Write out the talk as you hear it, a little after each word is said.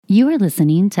You are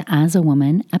listening to As a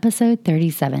Woman, episode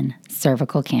 37,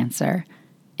 Cervical Cancer.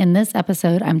 In this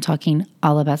episode, I'm talking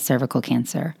all about cervical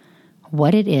cancer,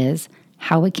 what it is,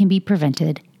 how it can be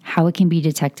prevented, how it can be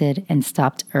detected and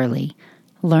stopped early.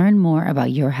 Learn more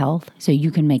about your health so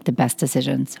you can make the best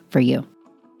decisions for you.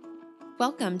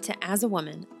 Welcome to As a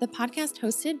Woman, the podcast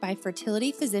hosted by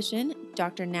fertility physician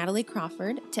Dr. Natalie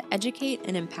Crawford to educate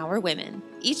and empower women.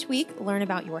 Each week, learn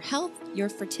about your health, your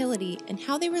fertility, and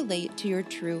how they relate to your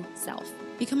true self.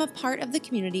 Become a part of the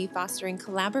community fostering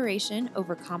collaboration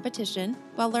over competition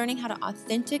while learning how to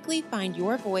authentically find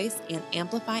your voice and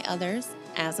amplify others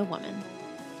as a woman.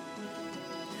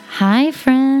 Hi,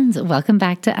 friends. Welcome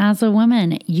back to As a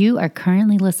Woman. You are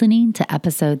currently listening to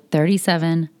episode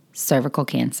 37, Cervical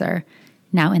Cancer.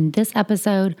 Now, in this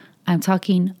episode, I'm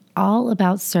talking all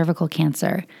about cervical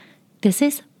cancer. This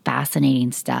is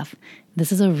fascinating stuff.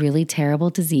 This is a really terrible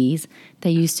disease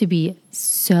that used to be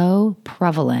so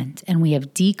prevalent, and we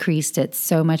have decreased it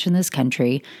so much in this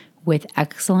country with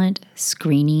excellent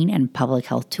screening and public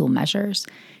health tool measures.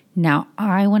 Now,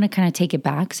 I want to kind of take it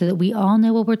back so that we all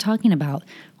know what we're talking about.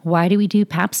 Why do we do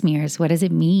pap smears? What does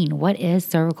it mean? What is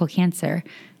cervical cancer?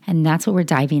 And that's what we're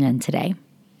diving in today.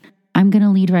 I'm going to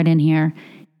lead right in here.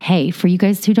 Hey, for you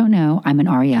guys who don't know, I'm an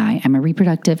REI. I'm a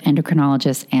reproductive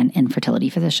endocrinologist and infertility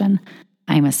physician.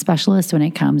 I'm a specialist when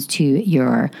it comes to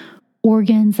your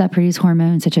organs that produce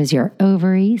hormones, such as your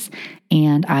ovaries,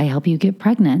 and I help you get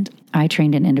pregnant. I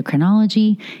trained in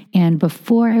endocrinology, and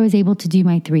before I was able to do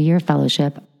my 3-year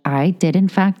fellowship, I did in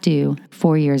fact do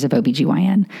 4 years of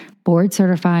OBGYN, board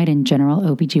certified in general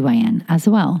OBGYN as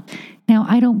well. Now,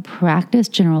 I don't practice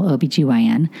general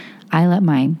OBGYN. I let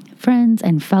my friends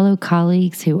and fellow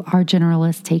colleagues who are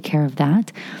generalists take care of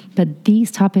that, but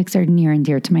these topics are near and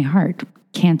dear to my heart.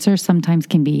 Cancer sometimes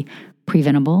can be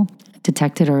preventable,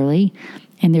 detected early,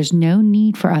 and there's no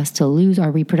need for us to lose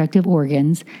our reproductive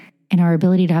organs and our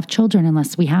ability to have children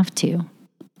unless we have to.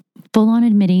 Full on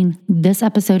admitting, this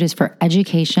episode is for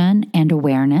education and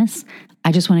awareness.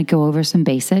 I just want to go over some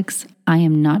basics. I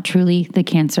am not truly the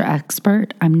cancer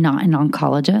expert. I'm not an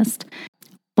oncologist.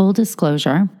 Full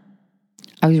disclosure,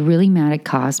 I was really mad at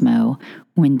Cosmo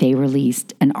when they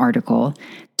released an article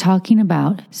talking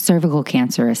about cervical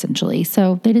cancer, essentially.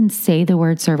 So they didn't say the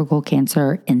word cervical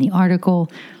cancer in the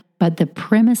article, but the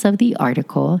premise of the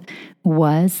article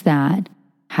was that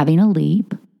having a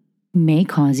leap may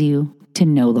cause you to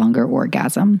no longer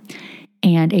orgasm.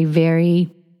 And a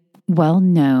very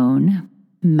well-known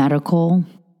medical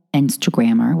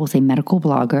Instagrammer, we'll say medical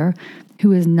blogger,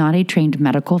 who is not a trained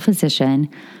medical physician,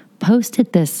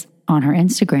 posted this on her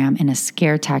Instagram in a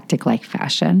scare tactic-like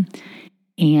fashion.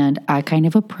 And I kind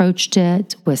of approached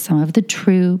it with some of the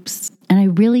troops, and I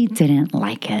really didn't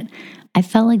like it. I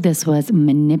felt like this was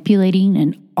manipulating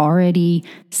an already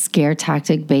scare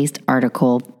tactic-based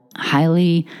article,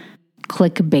 highly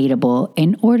clickbaitable,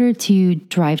 in order to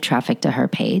drive traffic to her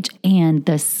page. And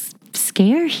the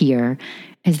scare here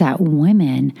is that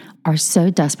women are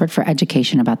so desperate for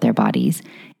education about their bodies,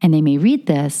 and they may read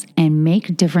this and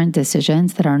make different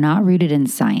decisions that are not rooted in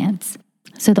science.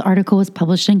 So the article was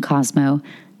published in Cosmo,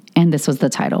 and this was the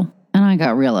title. And I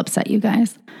got real upset, you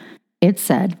guys. It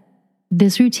said,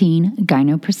 "This routine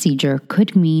gyno procedure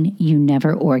could mean you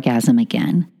never orgasm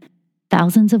again.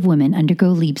 Thousands of women undergo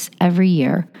leaps every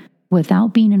year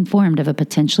without being informed of a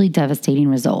potentially devastating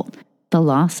result, the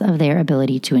loss of their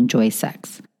ability to enjoy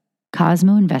sex.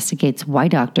 Cosmo investigates why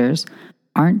doctors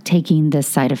aren't taking this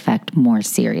side effect more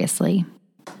seriously."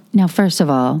 Now, first of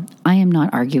all, I am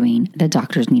not arguing that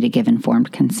doctors need to give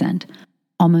informed consent.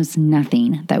 Almost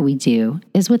nothing that we do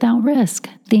is without risk.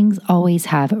 Things always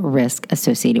have risk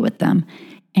associated with them.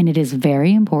 And it is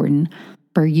very important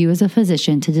for you as a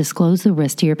physician to disclose the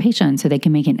risk to your patient so they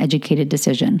can make an educated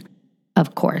decision.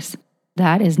 Of course,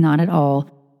 that is not at all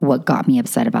what got me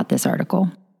upset about this article.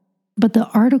 But the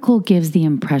article gives the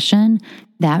impression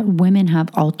that women have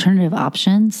alternative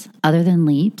options other than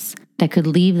leaps that could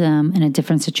leave them in a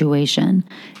different situation,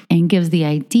 and gives the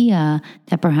idea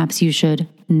that perhaps you should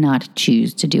not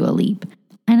choose to do a leap.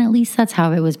 And at least that's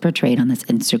how it was portrayed on this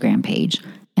Instagram page.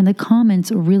 And the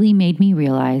comments really made me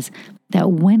realize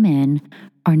that women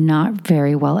are not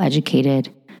very well educated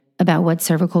about what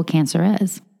cervical cancer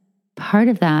is. Part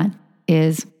of that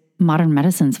is modern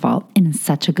medicine's fault in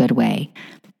such a good way.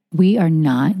 We are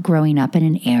not growing up in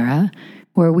an era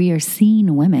where we are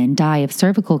seeing women die of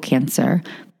cervical cancer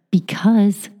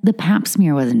because the pap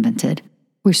smear was invented.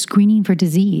 We're screening for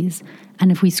disease. And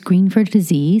if we screen for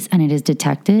disease and it is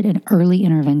detected in early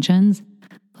interventions,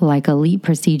 like a LEEP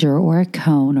procedure or a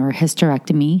cone or a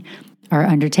hysterectomy, are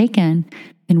undertaken,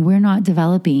 then we're not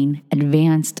developing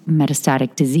advanced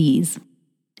metastatic disease.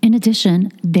 In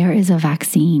addition, there is a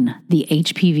vaccine, the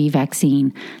HPV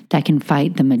vaccine, that can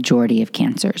fight the majority of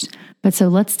cancers. But so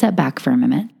let's step back for a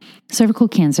minute. Cervical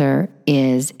cancer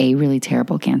is a really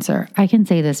terrible cancer. I can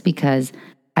say this because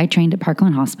I trained at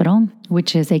Parkland Hospital,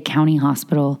 which is a county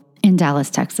hospital in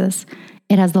Dallas, Texas.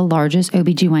 It has the largest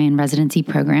OBGYN residency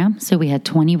program. So we had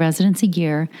 20 residents a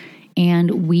year,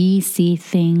 and we see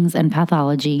things and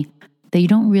pathology that you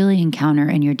don't really encounter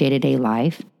in your day-to-day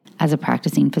life as a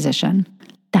practicing physician.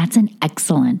 That's an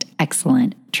excellent,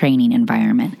 excellent training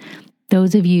environment.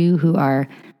 Those of you who are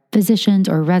physicians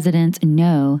or residents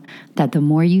know that the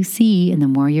more you see and the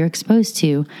more you're exposed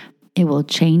to, it will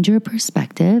change your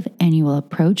perspective and you will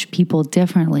approach people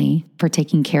differently for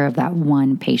taking care of that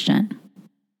one patient.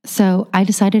 So I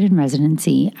decided in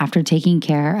residency, after taking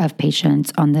care of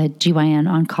patients on the GYN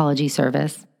oncology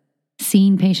service,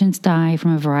 seeing patients die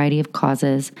from a variety of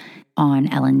causes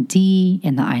on L&D,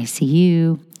 in the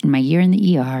ICU, in my year in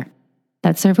the ER,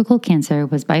 that cervical cancer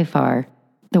was by far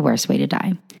the worst way to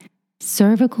die.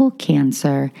 Cervical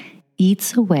cancer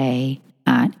eats away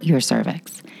at your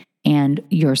cervix and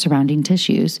your surrounding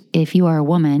tissues. If you are a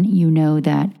woman, you know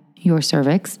that your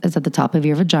cervix is at the top of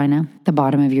your vagina, the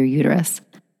bottom of your uterus.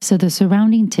 So the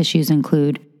surrounding tissues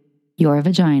include your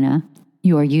vagina,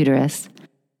 your uterus,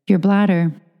 your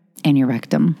bladder, and your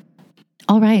rectum.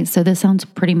 All right, so this sounds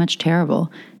pretty much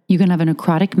terrible. You can have a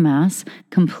necrotic mass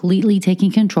completely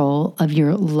taking control of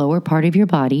your lower part of your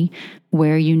body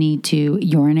where you need to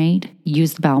urinate,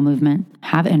 use the bowel movement,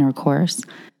 have intercourse.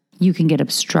 You can get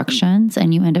obstructions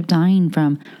and you end up dying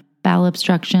from bowel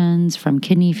obstructions, from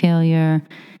kidney failure,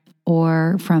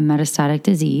 or from metastatic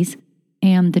disease.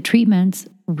 And the treatments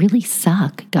really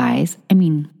suck, guys. I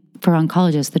mean, for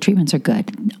oncologists, the treatments are good.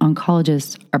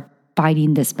 Oncologists are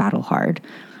fighting this battle hard.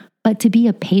 But to be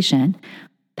a patient,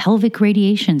 pelvic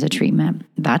radiation's a treatment.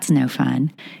 That's no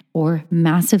fun. Or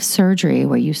massive surgery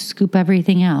where you scoop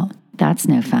everything out. That's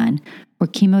no fun. Or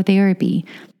chemotherapy.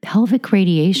 Pelvic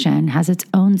radiation has its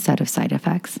own set of side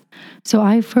effects. So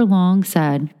I've for long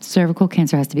said cervical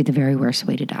cancer has to be the very worst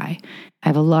way to die. I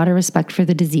have a lot of respect for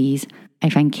the disease. I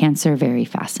find cancer very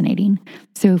fascinating.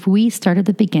 So if we start at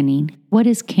the beginning, what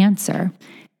is cancer?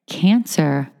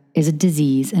 Cancer is a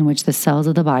disease in which the cells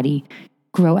of the body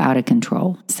grow out of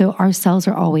control. So our cells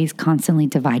are always constantly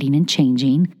dividing and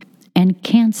changing. And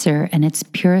cancer in its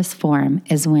purest form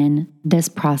is when this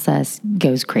process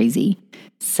goes crazy.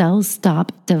 Cells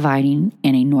stop dividing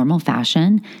in a normal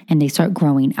fashion and they start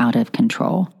growing out of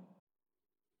control.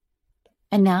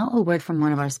 And now a word from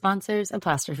one of our sponsors,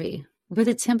 Apostrophe. With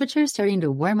the temperature starting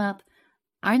to warm up,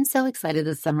 I'm so excited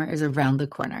the summer is around the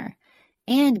corner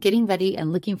and getting ready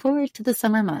and looking forward to the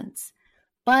summer months.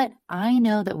 But I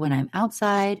know that when I'm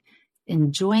outside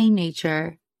enjoying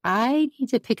nature, I need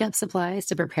to pick up supplies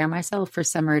to prepare myself for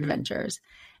summer adventures.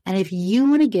 And if you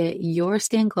want to get your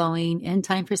skin glowing in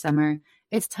time for summer,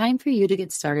 it's time for you to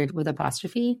get started with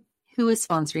Apostrophe, who is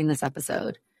sponsoring this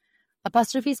episode.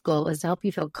 Apostrophe's goal is to help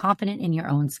you feel confident in your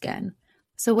own skin.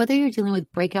 So whether you're dealing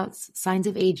with breakouts, signs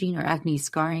of aging, or acne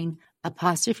scarring,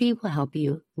 Apostrophe will help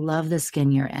you love the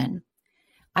skin you're in.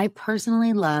 I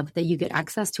personally love that you get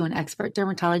access to an expert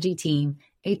dermatology team,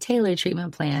 a tailored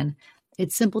treatment plan.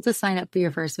 It's simple to sign up for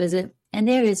your first visit, and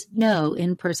there is no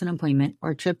in-person appointment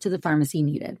or trip to the pharmacy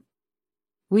needed.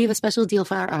 We have a special deal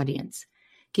for our audience.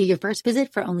 Get your first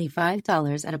visit for only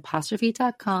 $5 at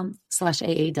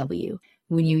apostrophe.com/AAW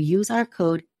when you use our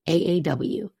code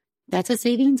AAW. That's a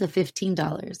savings of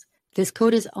 $15. This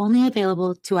code is only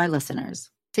available to our listeners.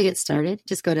 To get started,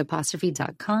 just go to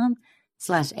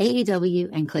apostrophe.com/AAW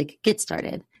and click Get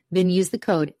Started. Then use the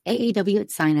code AAW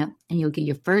at sign up and you'll get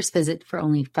your first visit for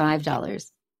only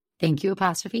 $5. Thank you,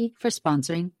 Apostrophe, for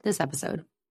sponsoring this episode.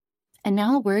 And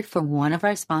now a word from one of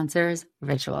our sponsors,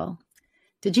 Ritual.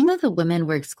 Did you know that women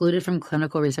were excluded from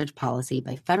clinical research policy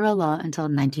by federal law until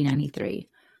 1993?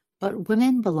 But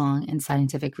women belong in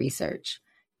scientific research.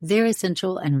 They're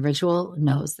essential and Ritual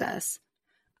knows this.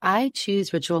 I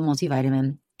choose Ritual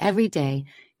multivitamin every day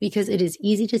because it is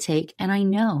easy to take and I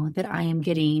know that I am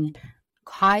getting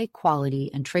high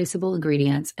quality and traceable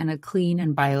ingredients in a clean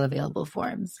and bioavailable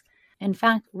forms. In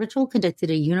fact, Ritual conducted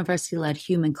a university-led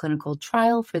human clinical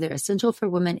trial for their Essential for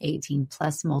Women 18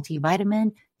 Plus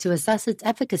multivitamin to assess its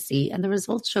efficacy, and the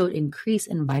results showed increase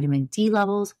in vitamin D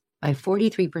levels by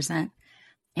 43%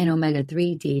 and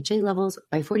omega-3 DHA levels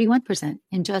by 41%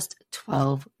 in just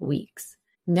 12 weeks.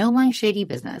 No my shady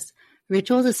business.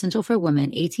 Ritual's Essential for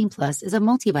Women 18 Plus is a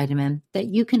multivitamin that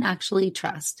you can actually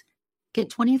trust. Get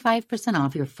 25%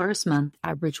 off your first month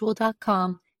at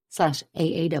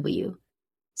ritual.com/AAW.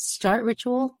 Start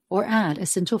Ritual or add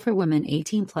Essential for Women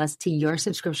 18 Plus to your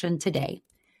subscription today.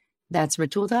 That's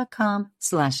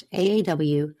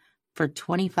ritual.com/AAW for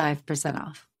 25%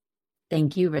 off.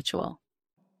 Thank you, Ritual.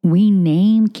 We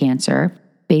name cancer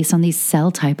based on the cell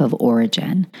type of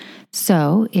origin.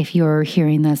 So if you're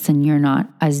hearing this and you're not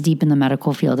as deep in the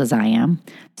medical field as I am,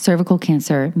 cervical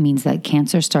cancer means that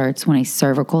cancer starts when a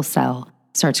cervical cell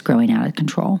starts growing out of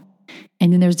control.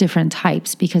 And then there's different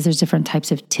types because there's different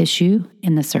types of tissue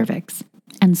in the cervix.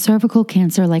 And cervical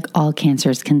cancer, like all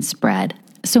cancers, can spread.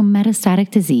 So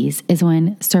metastatic disease is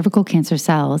when cervical cancer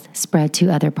cells spread to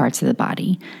other parts of the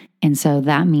body. And so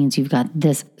that means you've got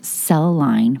this cell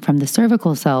line from the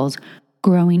cervical cells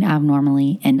growing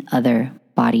abnormally in other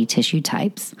body tissue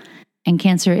types. And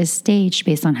cancer is staged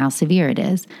based on how severe it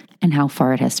is and how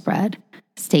far it has spread.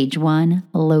 Stage 1,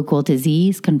 local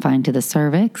disease confined to the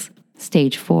cervix.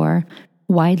 Stage 4,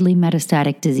 widely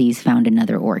metastatic disease found in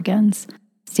other organs.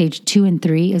 Stage 2 and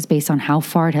 3 is based on how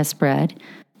far it has spread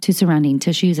to surrounding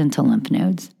tissues and to lymph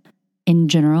nodes. In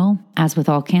general, as with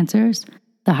all cancers,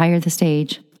 the higher the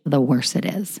stage, the worse it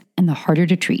is, and the harder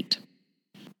to treat.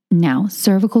 Now,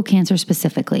 cervical cancer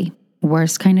specifically,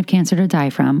 worst kind of cancer to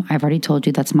die from, I've already told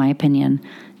you that's my opinion.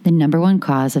 The number one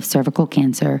cause of cervical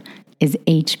cancer is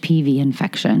HPV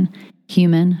infection,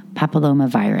 human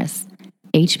papillomavirus.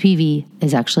 HPV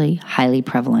is actually highly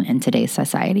prevalent in today's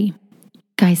society.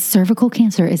 Guys, cervical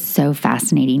cancer is so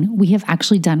fascinating. We have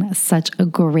actually done such a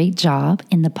great job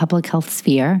in the public health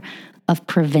sphere of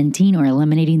preventing or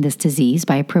eliminating this disease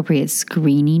by appropriate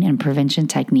screening and prevention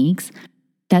techniques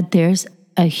that there's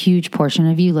a huge portion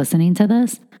of you listening to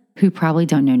this who probably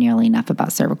don't know nearly enough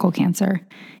about cervical cancer.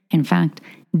 In fact,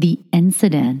 the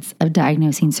incidence of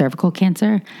diagnosing cervical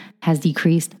cancer has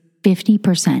decreased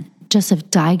 50% just of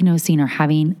diagnosing or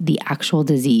having the actual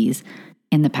disease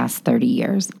in the past 30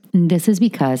 years. And this is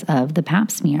because of the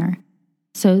Pap smear.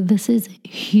 So this is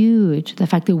huge, the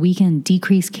fact that we can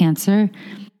decrease cancer,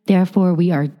 therefore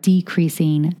we are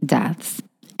decreasing deaths.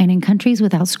 And in countries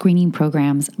without screening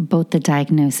programs, both the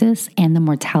diagnosis and the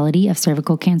mortality of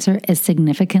cervical cancer is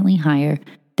significantly higher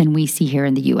than we see here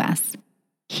in the US.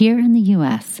 Here in the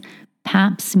US,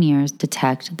 Pap smears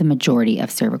detect the majority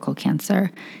of cervical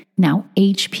cancer. Now,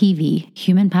 HPV,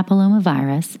 human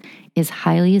papillomavirus, is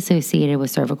highly associated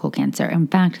with cervical cancer. In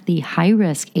fact, the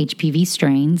high-risk HPV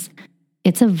strains,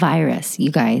 it's a virus,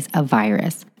 you guys, a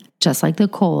virus, just like the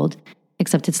cold,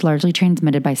 except it's largely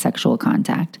transmitted by sexual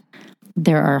contact.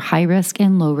 There are high-risk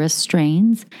and low-risk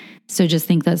strains, so just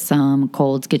think that some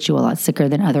colds get you a lot sicker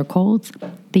than other colds.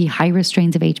 The high-risk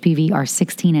strains of HPV are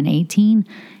 16 and 18,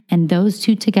 and those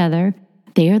two together,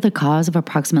 they are the cause of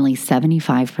approximately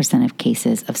 75% of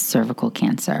cases of cervical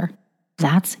cancer.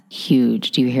 That's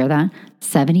huge. Do you hear that?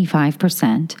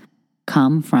 75%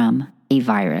 come from a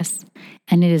virus.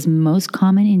 And it is most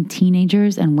common in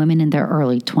teenagers and women in their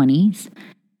early 20s.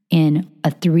 In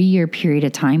a 3-year period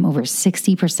of time, over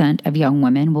 60% of young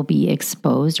women will be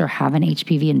exposed or have an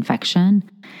HPV infection.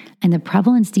 And the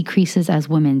prevalence decreases as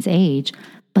women's age,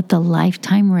 but the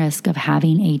lifetime risk of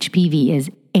having HPV is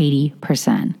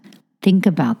 80%. Think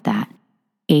about that.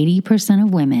 80%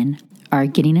 of women are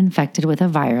getting infected with a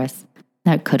virus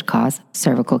that could cause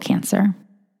cervical cancer.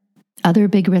 Other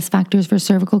big risk factors for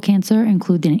cervical cancer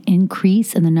include an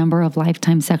increase in the number of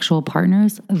lifetime sexual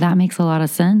partners. That makes a lot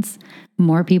of sense.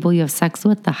 More people you have sex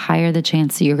with, the higher the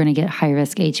chance that you're going to get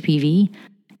high-risk HPV,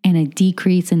 and a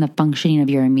decrease in the functioning of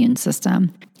your immune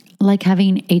system, like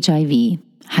having HIV,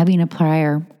 having a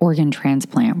prior organ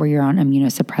transplant where you're on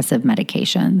immunosuppressive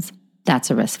medications. That's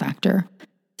a risk factor.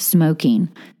 Smoking.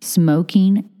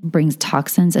 Smoking brings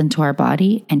toxins into our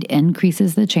body and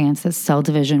increases the chance that cell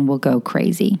division will go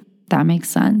crazy. That makes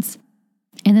sense.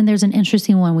 And then there's an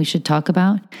interesting one we should talk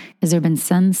about, is there have been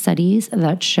some studies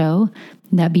that show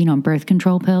that being on birth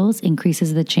control pills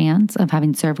increases the chance of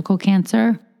having cervical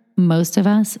cancer. Most of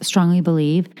us strongly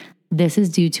believe this is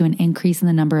due to an increase in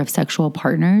the number of sexual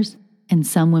partners in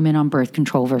some women on birth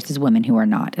control versus women who are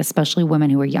not, especially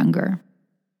women who are younger.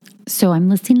 So I'm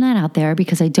listing that out there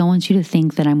because I don't want you to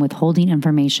think that I'm withholding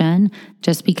information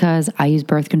just because I use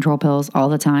birth control pills all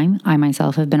the time. I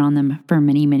myself have been on them for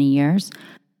many, many years.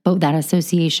 But that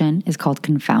association is called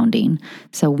confounding.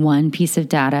 So one piece of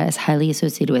data is highly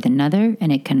associated with another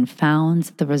and it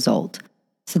confounds the result.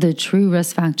 So the true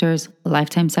risk factors: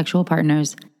 lifetime sexual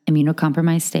partners,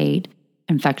 immunocompromised state,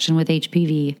 infection with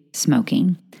HPV,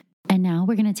 smoking. And now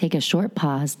we're going to take a short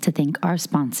pause to thank our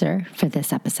sponsor for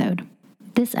this episode.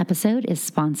 This episode is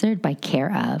sponsored by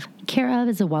Care Of. Care Of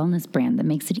is a wellness brand that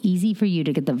makes it easy for you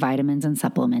to get the vitamins and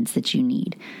supplements that you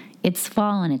need. It's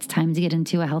fall and it's time to get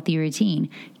into a healthy routine.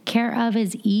 Care Of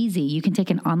is easy. You can take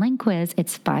an online quiz.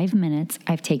 It's 5 minutes.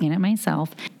 I've taken it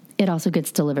myself. It also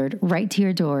gets delivered right to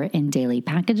your door in daily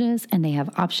packages, and they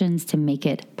have options to make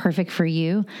it perfect for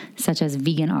you, such as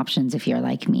vegan options if you're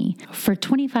like me. For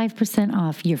 25%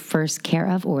 off your first Care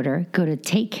Of order, go to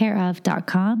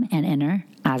takecareof.com and enter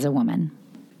as a woman.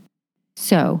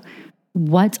 So,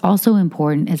 what's also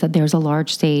important is that there's a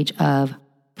large stage of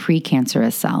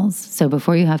precancerous cells. So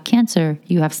before you have cancer,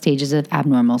 you have stages of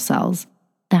abnormal cells.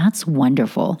 That's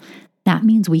wonderful. That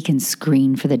means we can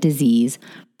screen for the disease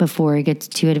before it gets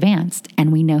too advanced,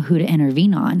 and we know who to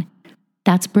intervene on.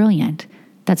 That's brilliant.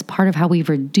 That's part of how we've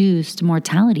reduced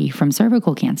mortality from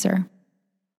cervical cancer.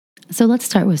 So let's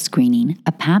start with screening.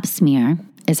 A pap smear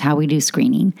is how we do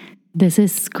screening. This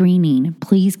is screening.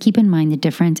 Please keep in mind the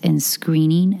difference in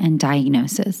screening and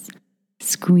diagnosis.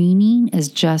 Screening is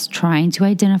just trying to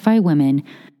identify women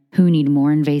who need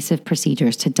more invasive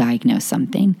procedures to diagnose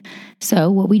something.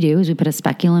 So what we do is we put a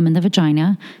speculum in the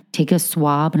vagina, take a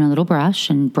swab and a little brush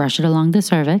and brush it along the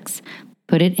cervix,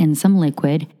 put it in some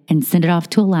liquid, and send it off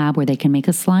to a lab where they can make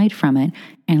a slide from it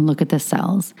and look at the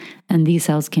cells. And these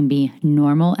cells can be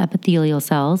normal epithelial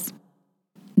cells.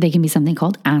 They can be something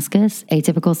called ascus,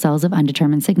 atypical cells of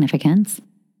undetermined significance.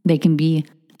 They can be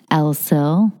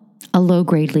L-cell, a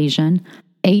low-grade lesion,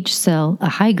 H-cell, a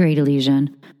high-grade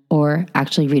lesion, or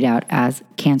actually read out as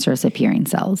cancerous appearing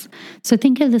cells. So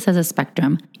think of this as a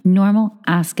spectrum: normal,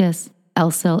 ascus,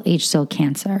 L-cell, H-cell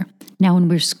cancer. Now, when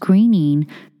we're screening,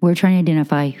 we're trying to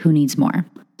identify who needs more.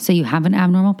 So you have an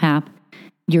abnormal pap,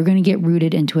 you're going to get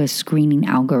routed into a screening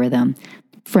algorithm.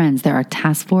 Friends, there are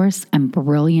task force and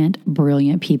brilliant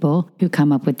people who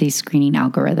come up with these screening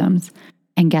algorithms.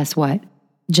 And guess what?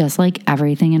 Just like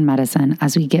everything in medicine,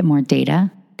 as we get more data,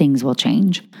 things will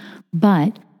change.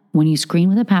 But when you screen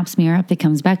with a pap smear, if it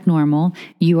comes back normal,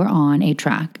 you are on a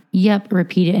track. Yep,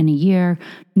 repeat it in a year.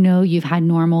 No, you've had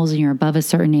normals and you're above a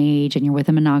certain age and you're with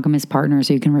a monogamous partner,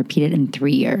 so you can repeat it in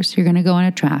 3 years. You're going to go on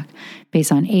a track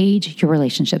based on age, your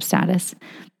relationship status.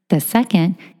 The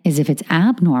second is if it's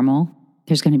abnormal,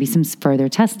 there's going to be some further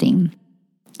testing.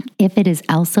 If it is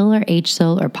L-cell or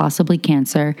H-cell or possibly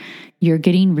cancer, you're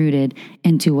getting routed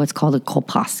into what's called a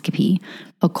colposcopy.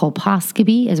 A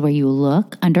colposcopy is where you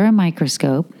look under a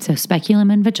microscope, so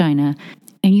speculum and vagina,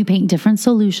 and you paint different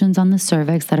solutions on the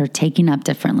cervix that are taken up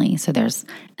differently. So there's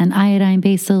an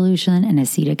iodine-based solution, an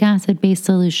acetic acid-based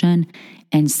solution,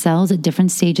 and cells at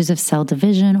different stages of cell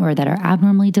division or that are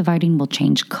abnormally dividing will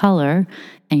change color,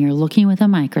 and you're looking with a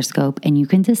microscope and you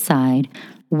can decide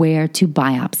where to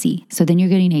biopsy. So then you're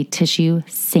getting a tissue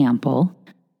sample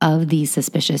of these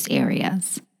suspicious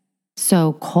areas.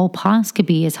 So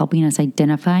colposcopy is helping us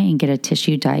identify and get a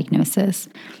tissue diagnosis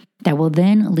that will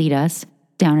then lead us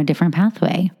down a different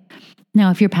pathway.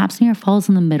 Now, if your pap smear falls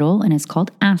in the middle and is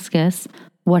called ascus,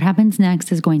 what happens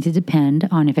next is going to depend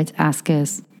on if it's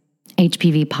ascus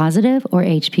HPV positive or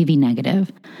HPV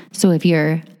negative. So if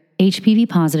you're HPV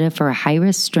positive for a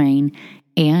high-risk strain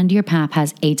and your pap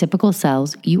has atypical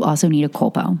cells, you also need a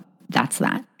colpo. That's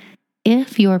that.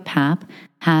 If your pap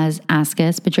has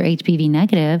ascus but you're HPV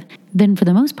negative, then for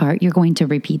the most part, you're going to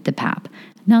repeat the pap.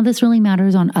 Now, this really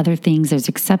matters on other things. There's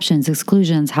exceptions,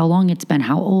 exclusions, how long it's been,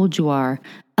 how old you are,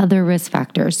 other risk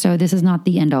factors. So this is not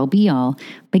the end-all be-all,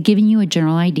 but giving you a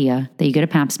general idea that you get a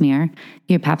pap smear.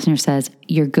 Your pap smear says,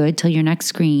 you're good till your next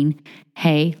screen.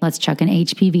 Hey, let's check an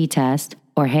HPV test.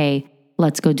 Or hey,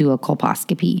 let's go do a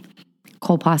colposcopy.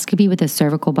 Colposcopy with a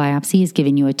cervical biopsy is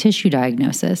giving you a tissue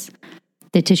diagnosis.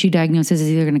 The tissue diagnosis is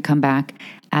either going to come back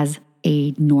as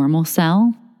a normal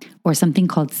cell or something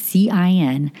called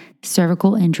CIN,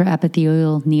 cervical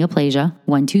intraepithelial neoplasia,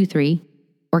 1, 2, 3,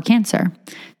 or cancer.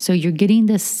 So you're getting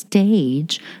this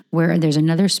stage where there's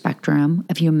another spectrum.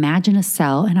 If you imagine a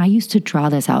cell, and I used to draw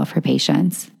this out for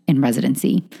patients in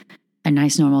residency, a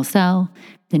nice normal cell,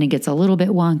 then it gets a little bit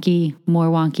wonky, more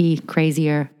wonky,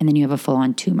 crazier, and then you have a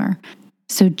full-on tumor.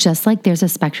 So just like there's a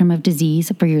spectrum of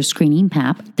disease for your screening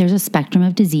pap, there's a spectrum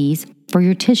of disease for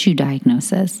your tissue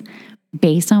diagnosis.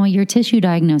 Based on what your tissue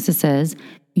diagnosis is,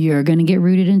 you're going to get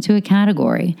routed into a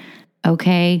category.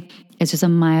 Okay, it's just a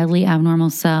mildly abnormal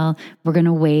cell. We're going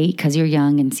to wait because you're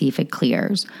young and see if it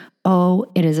clears. Oh,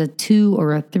 it is a 2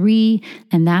 or a 3,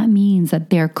 and that means that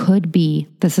there could be,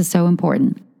 this is so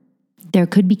important, there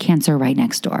could be cancer right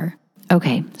next door.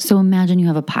 Okay, so imagine you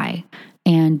have a pie.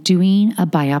 And doing a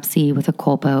biopsy with a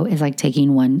colpo is like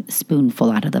taking one spoonful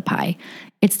out of the pie.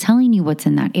 It's telling you what's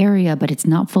in that area, but it's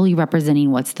not fully representing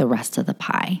what's the rest of the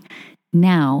pie.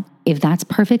 Now, if that's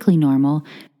perfectly normal,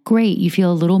 great, you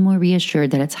feel a little more reassured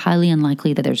that it's highly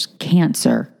unlikely that there's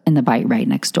cancer in the bite right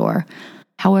next door.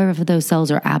 However, if those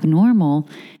cells are abnormal,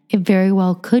 it very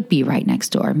well could be right next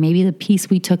door. Maybe the piece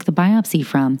we took the biopsy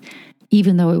from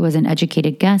even though it was an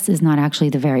educated guess, is not actually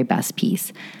the very best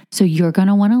piece. So you're going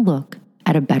to want to look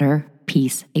at a better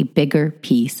piece, a bigger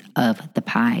piece of the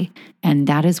pie. And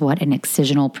that is what an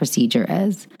excisional procedure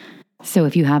is. So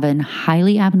if you have a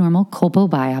highly abnormal colpo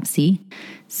biopsy,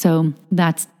 so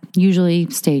that's usually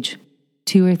stage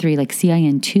 2 or 3, like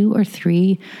CIN 2 or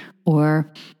 3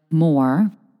 or more,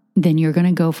 then you're going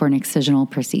to go for an excisional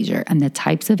procedure. And the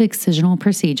types of excisional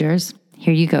procedures,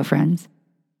 here you go, friends: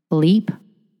 LEEP,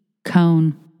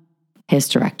 cone,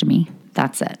 hysterectomy.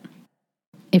 That's it.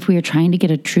 If we are trying to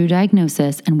get a true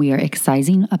diagnosis and we are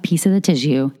excising a piece of the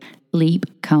tissue,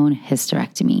 LEEP, cone,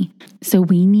 hysterectomy. So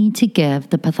we need to give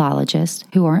the pathologists,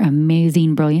 who are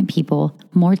amazing, brilliant people,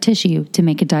 more tissue to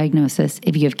make a diagnosis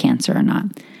if you have cancer or not.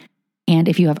 And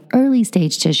if you have early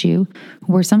stage tissue,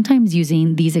 we're sometimes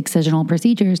using these excisional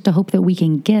procedures to hope that we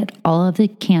can get all of the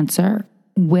cancer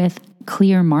with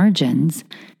clear margins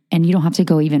and you don't have to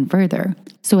go even further.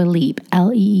 So a LEEP,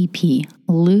 L-E-E-P,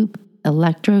 loop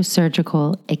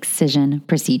electrosurgical excision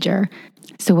procedure.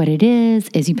 So what it is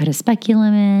you put a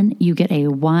speculum in, you get a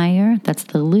wire, that's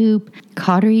the loop,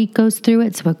 cautery goes through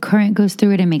it, so a current goes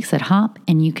through it and makes it hop,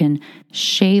 and you can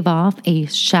shave off a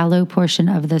shallow portion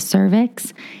of the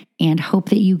cervix and hope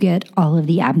that you get all of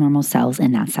the abnormal cells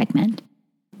in that segment.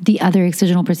 The other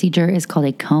excisional procedure is called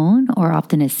a cone, or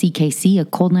often a CKC, a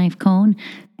cold knife cone,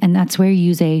 and that's where you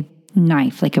use a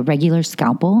knife, like a regular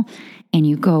scalpel, and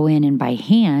you go in and by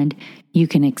hand, you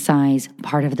can excise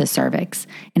part of the cervix.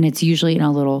 And it's usually in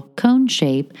a little cone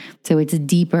shape, so it's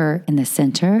deeper in the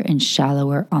center and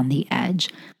shallower on the edge.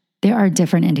 There are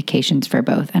different indications for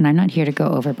both, and I'm not here to go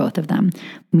over both of them,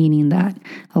 meaning that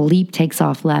a LEEP takes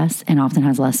off less and often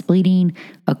has less bleeding.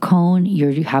 A cone,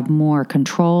 you have more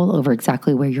control over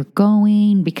exactly where you're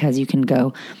going because you can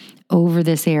go over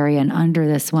this area and under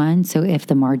this one. So if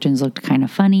the margins looked kind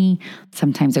of funny,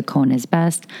 sometimes a cone is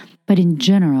best. But in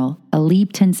general, a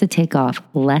LEEP tends to take off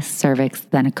less cervix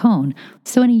than a cone.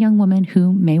 So in a young woman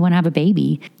who may want to have a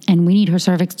baby and we need her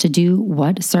cervix to do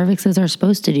what cervixes are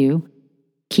supposed to do,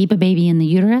 keep a baby in the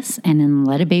uterus and then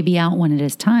let a baby out when it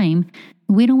is time,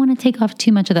 we don't want to take off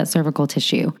too much of that cervical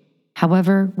tissue.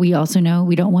 However, we also know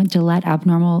we don't want to let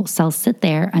abnormal cells sit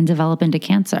there and develop into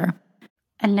cancer.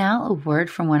 And now a word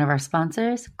from one of our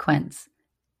sponsors, Quince.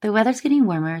 The weather's getting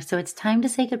warmer, so it's time to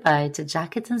say goodbye to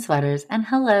jackets and sweaters and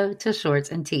hello to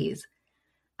shorts and tees.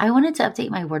 I wanted to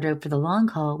update my wardrobe for the long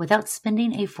haul without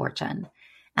spending a fortune,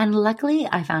 and luckily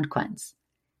I found Quince.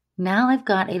 Now I've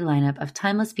got a lineup of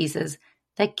timeless pieces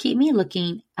that keep me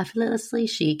looking effortlessly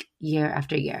chic year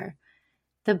after year.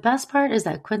 The best part is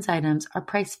that Quince items are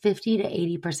priced 50 to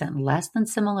 80% less than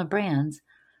similar brands,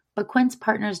 but Quince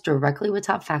partners directly with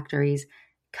top factories,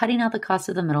 cutting out the cost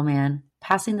of the middleman,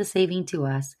 passing the saving to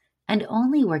us, and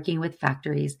only working with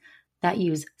factories that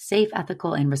use safe,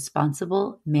 ethical, and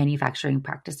responsible manufacturing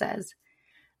practices.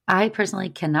 I personally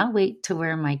cannot wait to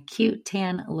wear my cute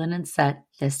tan linen set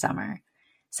this summer.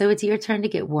 So it's your turn to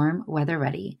get warm weather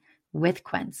ready with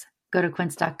Quince. Go to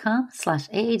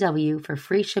quince.com/AAW for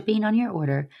free shipping on your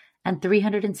order and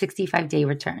 365-day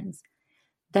returns.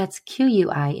 That's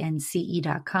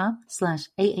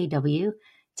QUINCE.com/AAW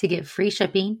to get free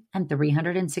shipping and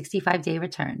 365-day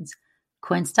returns.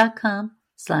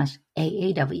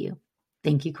 Quince.com/AAW.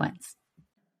 Thank you, Quince.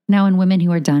 Now, in women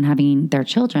who are done having their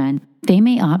children, they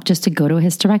may opt just to go to a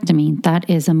hysterectomy. That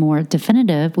is a more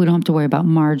definitive, we don't have to worry about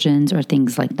margins or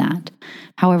things like that.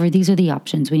 However, these are the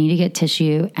options. We need to get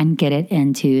tissue and get it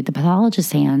into the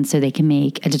pathologist's hands so they can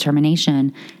make a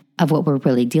determination of what we're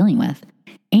really dealing with.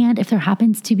 And if there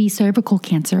happens to be cervical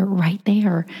cancer right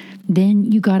there, then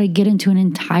you got to get into an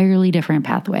entirely different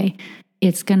pathway.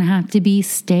 It's going to have to be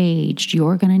staged.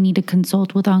 You're going to need to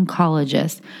consult with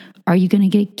oncologists. Are you going to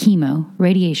get chemo,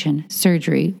 radiation,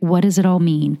 surgery? What does it all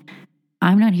mean?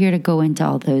 I'm not here to go into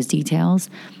all those details,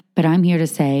 but I'm here to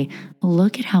say,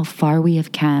 look at how far we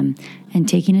have come and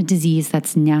taken a disease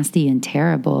that's nasty and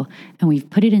terrible, and we've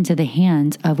put it into the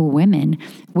hands of women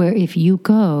where if you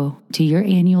go to your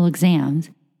annual exams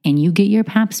and you get your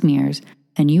pap smears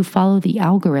and you follow the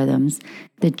algorithms,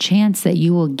 the chance that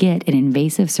you will get an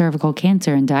invasive cervical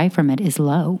cancer and die from it is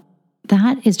low.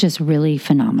 That is just really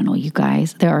phenomenal, you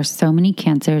guys. There are so many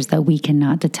cancers that we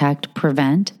cannot detect,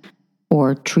 prevent,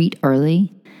 or treat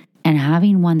early, and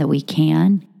having one that we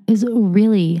can is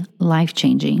really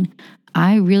life-changing.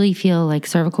 I really feel like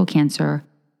cervical cancer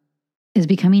is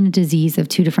becoming a disease of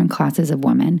two different classes of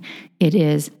women. It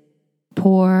is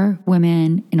poor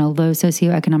women in a low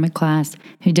socioeconomic class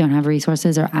who don't have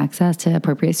resources or access to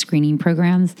appropriate screening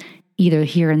programs, either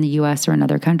here in the US or in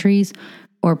other countries,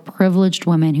 or privileged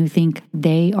women who think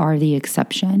they are the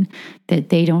exception, that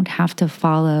they don't have to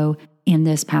follow in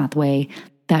this pathway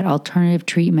that alternative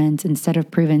treatments, instead of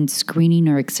prevent screening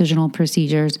or excisional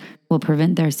procedures, will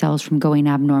prevent their cells from going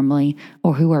abnormally,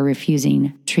 or who are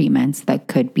refusing treatments that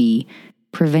could be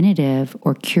preventative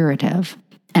or curative.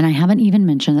 And I haven't even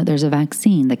mentioned that there's a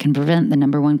vaccine that can prevent the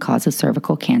number one cause of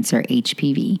cervical cancer,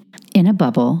 HPV. In a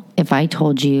bubble, if I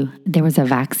told you there was a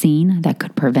vaccine that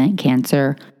could prevent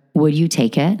cancer, would you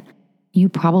take it? You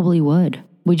probably would.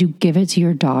 Would you give it to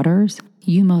your daughters?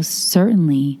 You most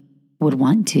certainly would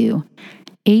want to.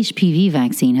 HPV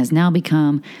vaccine has now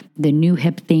become the new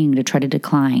hip thing to try to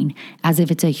decline, as if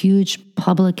it's a huge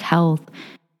public health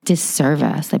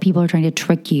disservice that people are trying to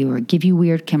trick you or give you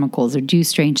weird chemicals or do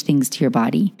strange things to your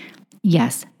body.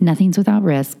 Yes, nothing's without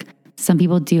risk. Some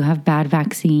people do have bad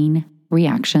vaccine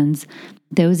reactions.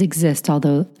 Those exist,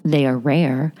 although they are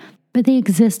rare, but they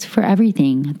exist for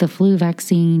everything, the flu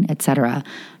vaccine, etc.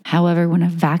 However, when a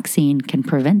vaccine can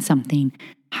prevent something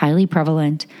highly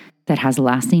prevalent that has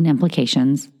lasting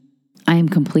implications, I am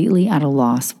completely at a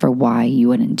loss for why you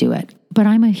wouldn't do it. But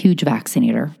I'm a huge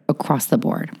vaccinator across the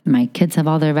board. My kids have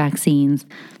all their vaccines.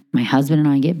 My husband and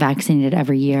I get vaccinated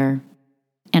every year.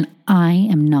 And I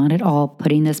am not at all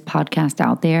putting this podcast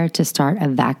out there to start a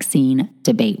vaccine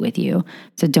debate with you.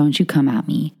 So don't you come at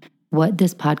me. What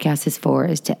this podcast is for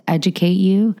is to educate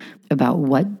you about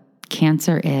what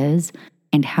cancer is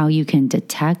and how you can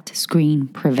detect, screen,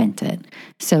 prevent it.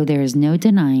 So there is no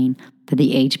denying that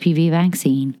the HPV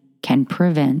vaccine can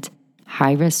prevent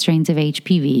high-risk strains of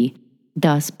HPV,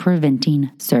 thus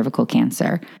preventing cervical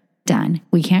cancer. Done.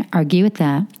 We can't argue with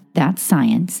that. That's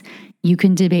science. You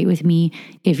can debate with me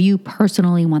if you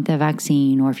personally want the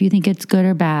vaccine or if you think it's good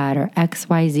or bad or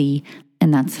XYZ,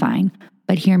 and that's fine.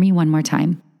 But hear me one more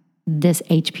time. This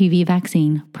HPV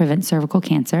vaccine prevents cervical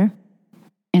cancer,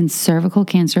 and cervical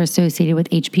cancer associated with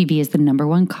HPV is the number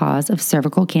one cause of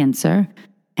cervical cancer,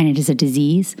 and it is a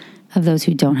disease of those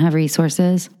who don't have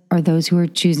resources or those who are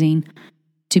choosing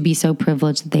to be so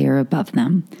privileged that they are above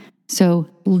them. So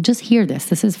just hear this.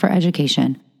 This is for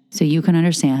education, so you can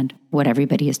understand what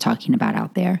everybody is talking about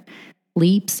out there.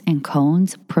 Leaps and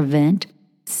cones prevent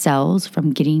cells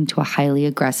from getting to a highly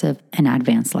aggressive and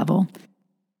advanced level.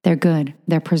 They're good.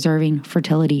 They're preserving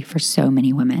fertility for so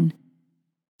many women.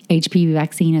 HPV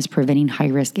vaccine is preventing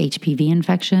high-risk HPV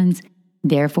infections,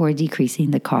 therefore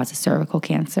decreasing the cause of cervical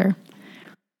cancer.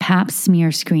 Pap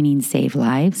smear screenings save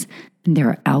lives, and there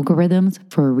are algorithms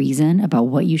for a reason about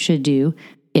what you should do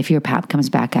if your pap comes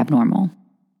back abnormal.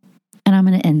 And I'm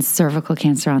going to end cervical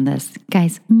cancer on this.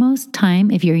 Guys, most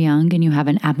time if you're young and you have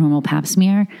an abnormal pap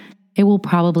smear, it will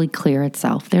probably clear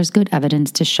itself. There's good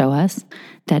evidence to show us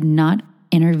that not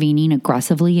intervening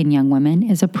aggressively in young women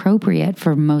is appropriate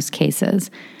for most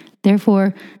cases.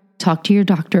 Therefore, talk to your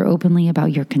doctor openly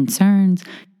about your concerns.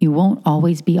 You won't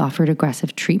always be offered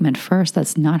aggressive treatment first.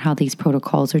 That's not how these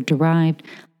protocols are derived.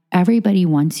 Everybody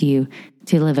wants you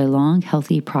to live a long,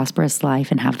 healthy, prosperous life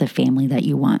and have the family that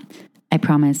you want. I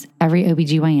promise every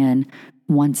OBGYN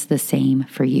wants the same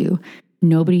for you.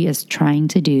 Nobody is trying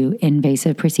to do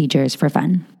invasive procedures for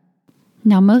fun.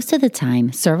 Now, most of the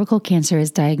time, cervical cancer is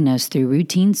diagnosed through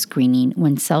routine screening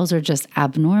when cells are just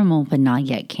abnormal but not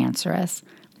yet cancerous.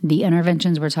 The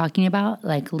interventions we're talking about,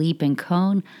 like LEAP and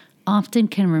cone, often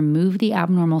can remove the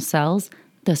abnormal cells,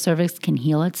 the cervix can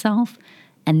heal itself,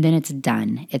 and then it's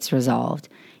done. It's resolved.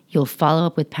 You'll follow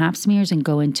up with pap smears and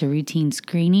go into routine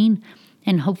screening,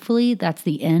 and hopefully that's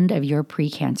the end of your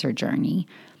pre-cancer journey.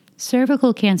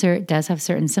 Cervical cancer does have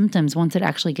certain symptoms once it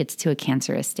actually gets to a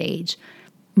cancerous stage.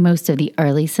 Most of the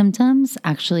early symptoms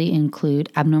actually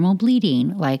include abnormal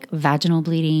bleeding, like vaginal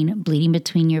bleeding, bleeding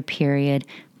between your period,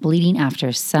 bleeding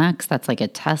after sex. That's like a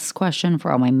test question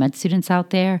for all my med students out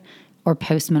there, or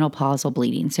postmenopausal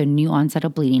bleeding. So new onset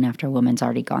of bleeding after a woman's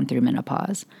already gone through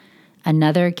menopause.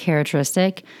 Another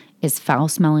characteristic is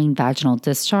foul-smelling vaginal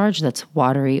discharge that's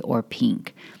watery or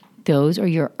pink. Those are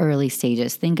your early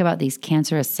stages. Think about these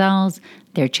cancerous cells.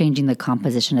 They're changing the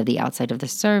composition of the outside of the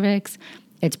cervix.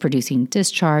 It's producing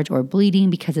discharge or bleeding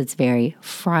because it's very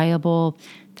friable.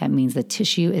 That means the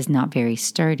tissue is not very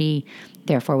sturdy.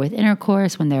 Therefore, with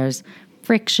intercourse, when there's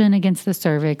friction against the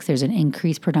cervix, there's an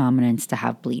increased predominance to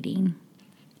have bleeding.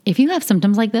 If you have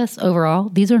symptoms like this overall,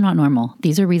 these are not normal.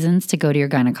 These are reasons to go to your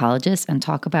gynecologist and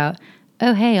talk about,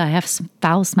 oh, hey, I have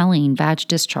foul-smelling vag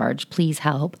discharge. Please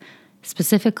help.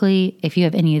 Specifically, if you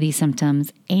have any of these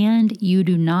symptoms and you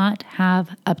do not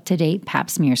have up-to-date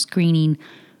pap smear screening,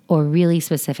 or really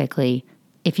specifically,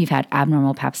 if you've had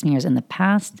abnormal pap smears in the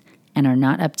past and are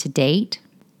not up to date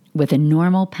with a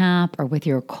normal pap or with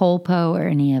your colpo or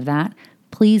any of that,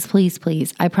 please, please,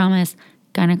 please, I promise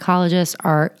gynecologists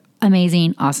are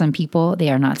amazing, awesome people. They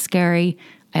are not scary.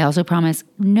 I also promise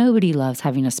nobody loves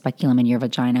having a speculum in your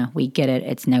vagina. We get it.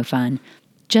 It's no fun.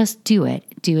 Just do it.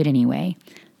 Do it anyway.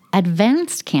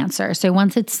 Advanced cancer. So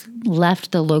once it's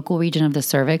left the local region of the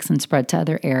cervix and spread to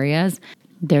other areas,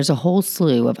 there's a whole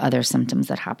slew of other symptoms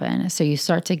that happen. So you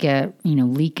start to get,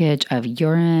 leakage of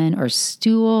urine or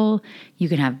stool. You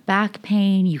can have back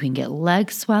pain. You can get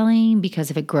leg swelling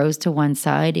because if it grows to one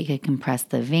side, it could compress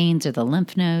the veins or the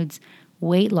lymph nodes.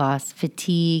 Weight loss,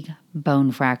 fatigue,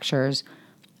 bone fractures.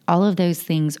 All of those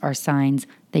things are signs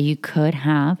that you could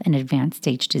have an advanced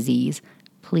stage disease.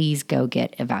 Please go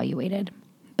get evaluated.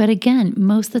 But again,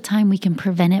 most of the time we can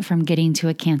prevent it from getting to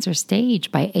a cancer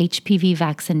stage by HPV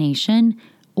vaccination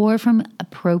or from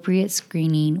appropriate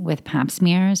screening with pap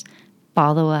smears,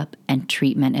 follow-up, and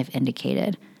treatment if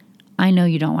indicated. I know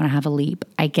you don't want to have a leap.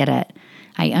 I get it.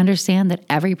 I understand that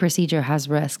every procedure has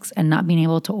risks, and not being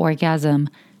able to orgasm,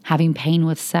 having pain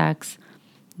with sex,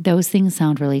 those things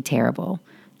sound really terrible.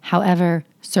 However,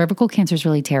 cervical cancer is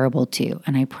really terrible too.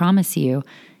 And I promise you,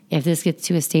 if this gets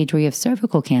to a stage where you have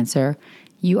cervical cancer,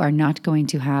 you are not going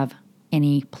to have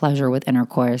any pleasure with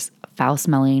intercourse.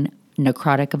 Foul-smelling,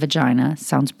 necrotic vagina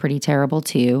sounds pretty terrible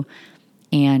too.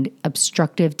 And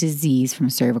obstructive disease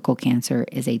from cervical cancer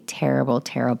is a terrible,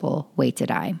 terrible way to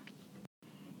die.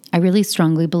 I really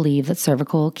strongly believe that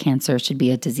cervical cancer should be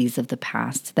a disease of the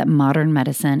past, that modern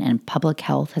medicine and public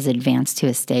health has advanced to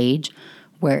a stage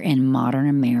where in modern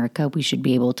America we should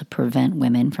be able to prevent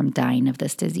women from dying of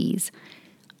this disease.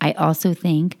 I also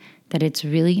think that it's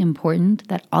really important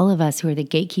that all of us who are the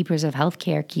gatekeepers of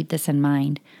healthcare keep this in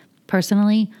mind.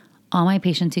 Personally, all my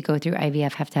patients who go through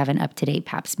IVF have to have an up-to-date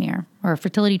pap smear or a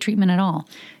fertility treatment at all.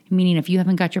 Meaning if you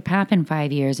haven't got your pap in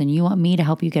 5 years and you want me to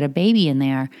help you get a baby in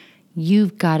there,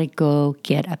 you've got to go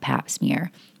get a pap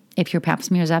smear. If your pap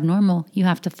smear is abnormal, you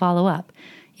have to follow up.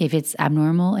 If it's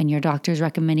abnormal and your doctor's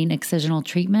recommending excisional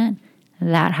treatment,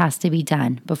 that has to be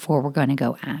done before we're going to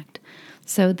go act.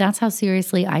 So that's how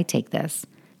seriously I take this.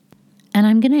 And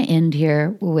I'm going to end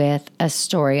here with a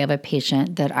story of a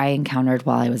patient that I encountered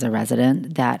while I was a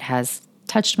resident that has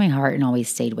touched my heart and always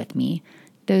stayed with me.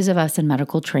 Those of us in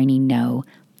medical training know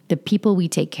the people we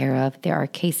take care of, there are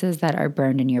cases that are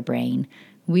burned in your brain.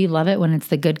 We love it when it's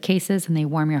the good cases and they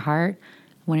warm your heart.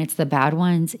 When it's the bad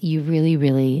ones, you really,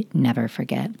 really never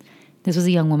forget. This was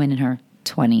a young woman in her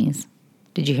 20s.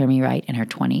 Did you hear me right? In her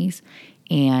 20s.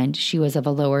 And she was of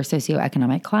a lower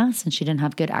socioeconomic class and she didn't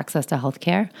have good access to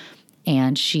healthcare.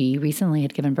 And she recently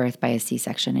had given birth by a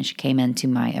C-section, and she came into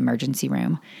my emergency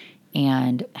room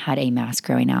and had a mass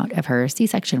growing out of her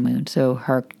C-section wound. So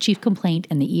her chief complaint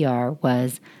in the ER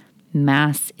was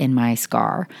mass in my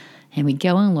scar. And we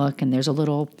go and look, and there's a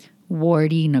little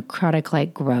warty,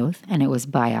 necrotic-like growth, and it was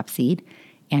biopsied.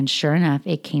 And sure enough,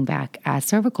 it came back as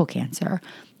cervical cancer.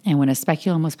 And when a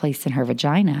speculum was placed in her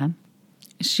vagina,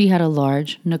 she had a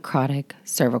large necrotic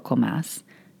cervical mass.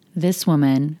 This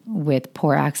woman, with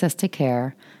poor access to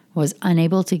care, was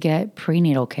unable to get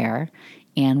prenatal care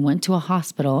and went to a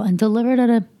hospital and delivered at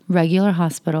a regular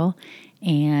hospital.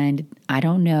 And I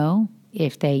don't know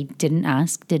if they didn't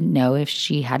know if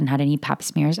she hadn't had any pap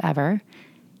smears ever,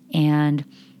 and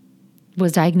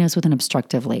was diagnosed with an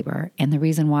obstructive labor. And the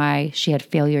reason why she had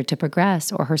failure to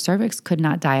progress or her cervix could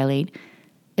not dilate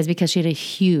is because she had a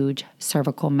huge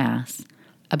cervical mass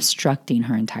obstructing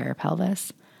her entire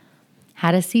pelvis.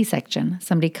 Had a C-section.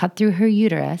 Somebody cut through her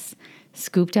uterus,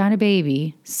 scooped out a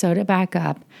baby, sewed it back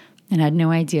up, and had no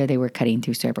idea they were cutting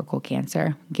through cervical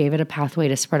cancer. Gave it a pathway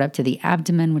to spread up to the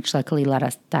abdomen, which luckily let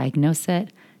us diagnose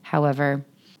it. However,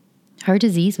 her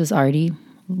disease was already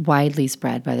widely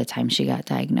spread by the time she got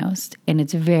diagnosed. And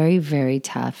it's very, very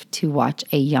tough to watch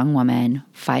a young woman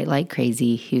fight like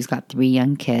crazy who's got 3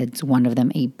 young kids, one of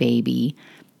them a baby,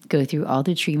 go through all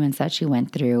the treatments that she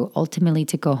went through, ultimately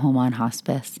to go home on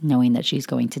hospice, knowing that she's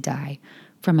going to die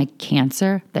from a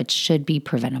cancer that should be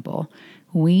preventable.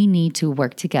 We need to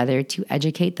work together to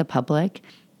educate the public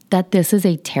that this is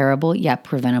a terrible yet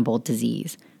preventable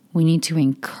disease. We need to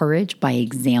encourage by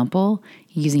example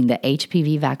using the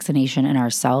HPV vaccination in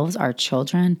ourselves, our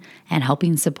children, and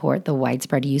helping support the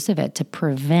widespread use of it to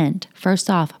prevent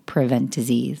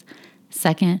disease.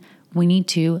 Second, we need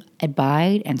to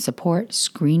abide and support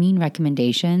screening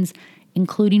recommendations,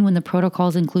 including when the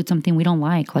protocols include something we don't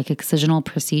like excisional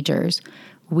procedures.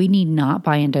 We need not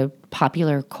buy into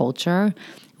popular culture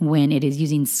when it is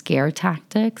using scare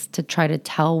tactics to try to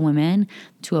tell women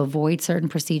to avoid certain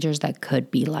procedures that could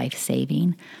be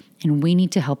life-saving. And we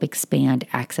need to help expand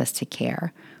access to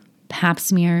care. Pap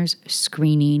smears,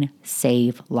 screening,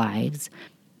 save lives.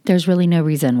 There's really no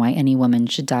reason why any woman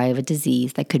should die of a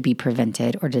disease that could be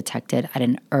prevented or detected at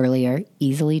an earlier,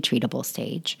 easily treatable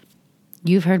stage.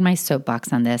 You've heard my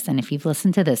soapbox on this, and if you've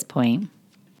listened to this point,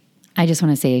 I just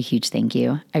want to say a huge thank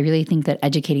you. I really think that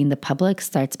educating the public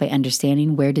starts by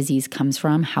understanding where disease comes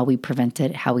from, how we prevent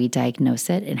it, how we diagnose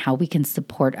it, and how we can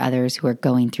support others who are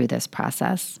going through this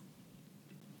process.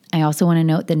 I also want to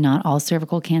note that not all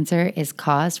cervical cancer is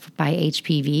caused by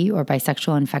HPV or by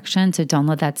sexual infection, so don't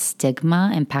let that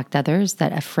stigma impact others,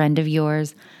 that a friend of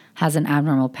yours has an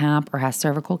abnormal PAP or has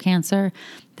cervical cancer,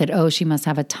 that, oh, she must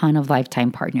have a ton of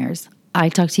lifetime partners. I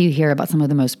talked to you here about some of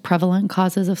the most prevalent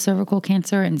causes of cervical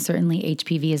cancer, and certainly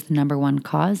HPV is the number one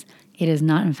cause. It is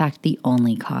not, in fact, the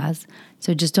only cause.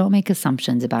 So just don't make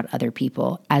assumptions about other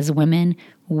people. As women,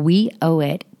 we owe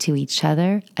it to each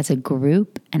other as a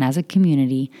group and as a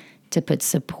community to put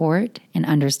support and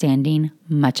understanding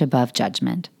much above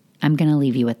judgment. I'm going to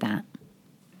leave you with that.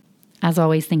 As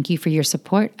always, thank you for your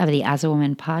support of the As a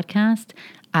Woman podcast.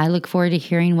 I look forward to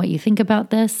hearing what you think about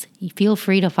this. Feel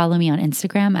free to follow me on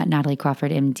Instagram at Natalie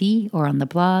Crawford MD or on the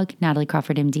blog,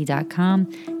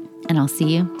 nataliecrawfordmd.com. And I'll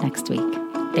see you next week.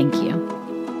 Thank you.